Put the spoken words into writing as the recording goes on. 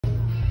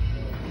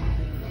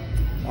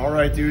All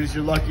right, dude, it's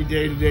your lucky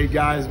day today,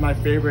 guys. My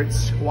favorite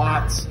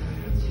squats.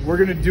 We're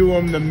gonna do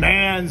them the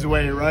man's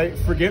way, right?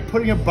 Forget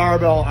putting a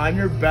barbell on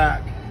your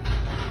back,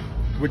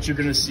 which you're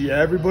gonna see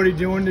everybody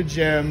doing in the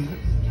gym,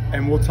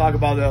 and we'll talk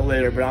about that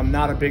later, but I'm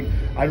not a big,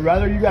 I'd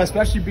rather you guys,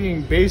 especially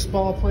being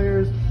baseball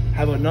players,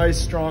 have a nice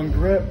strong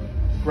grip,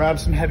 grab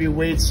some heavy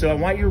weights. So I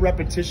want your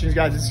repetitions,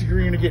 guys. This is where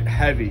you're gonna get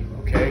heavy,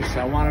 okay? So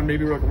I wanna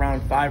maybe work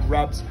around 5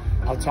 reps.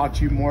 I'll talk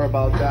to you more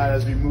about that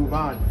as we move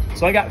on.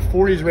 So I got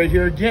 40s right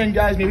here. Again,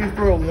 guys, maybe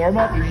for a warm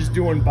up, you're just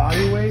doing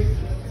body weight.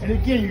 And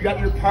again, you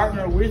got your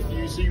partner with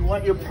you, so you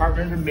want your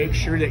partner to make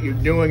sure that you're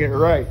doing it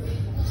right.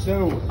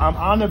 So I'm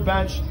on the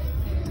bench.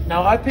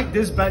 Now I picked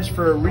this bench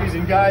for a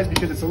reason, guys,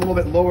 because it's a little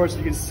bit lower, so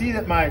you can see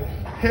that my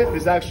hip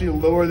is actually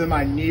lower than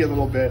my knee a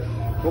little bit.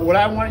 But what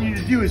I want you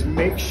to do is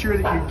make sure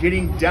that you're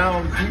getting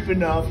down deep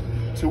enough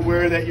to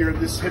where that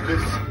this hip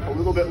is a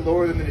little bit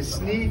lower than this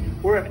knee,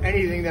 or if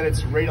anything, that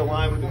it's right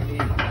aligned with the knee.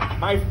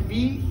 My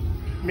feet,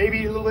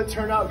 maybe a little bit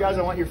turned out, guys.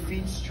 I want your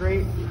feet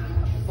straight,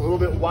 a little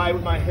bit wide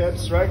with my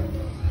hips, right?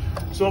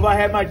 So if I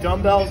had my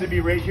dumbbells, it'd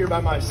be right here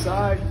by my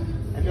side,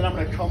 and then I'm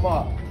gonna come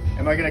up.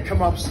 Am I gonna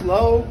come up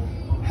slow?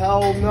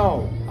 Hell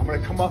no. I'm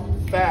gonna come up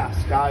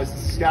fast, guys.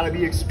 This has gotta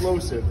be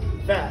explosive,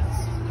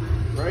 fast,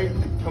 right?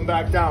 Come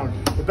back down.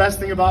 The best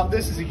thing about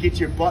this is to get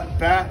your butt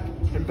back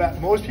and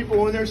back. Most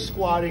people when they're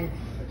squatting,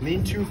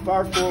 lean too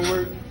far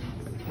forward,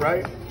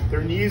 right?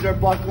 Their knees are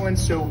buckling,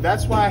 so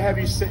that's why I have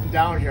you sitting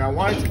down here. I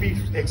want it to be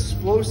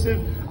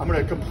explosive. I'm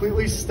gonna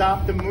completely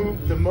stop the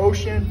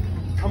motion,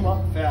 come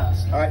up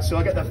fast. All right, so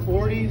I got the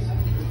 40s.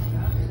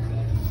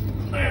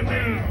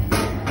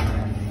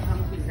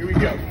 Here we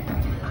go.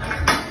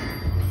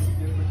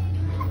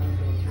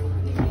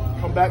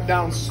 Come back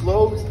down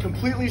slow,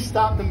 completely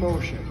stop the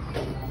motion.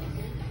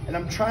 And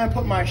I'm trying to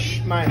put my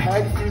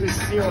head through the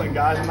ceiling,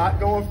 guys. I'm not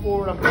going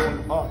forward, I'm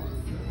going up.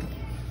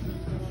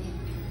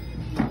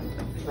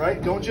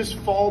 Right? Don't just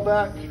fall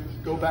back,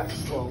 go back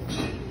slow.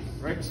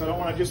 Right? So I don't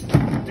want to just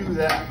do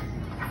that.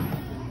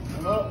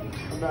 Come up,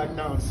 come back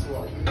down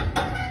slow.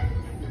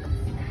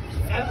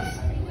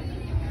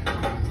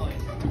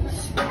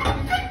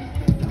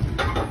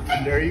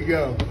 And there you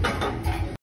go.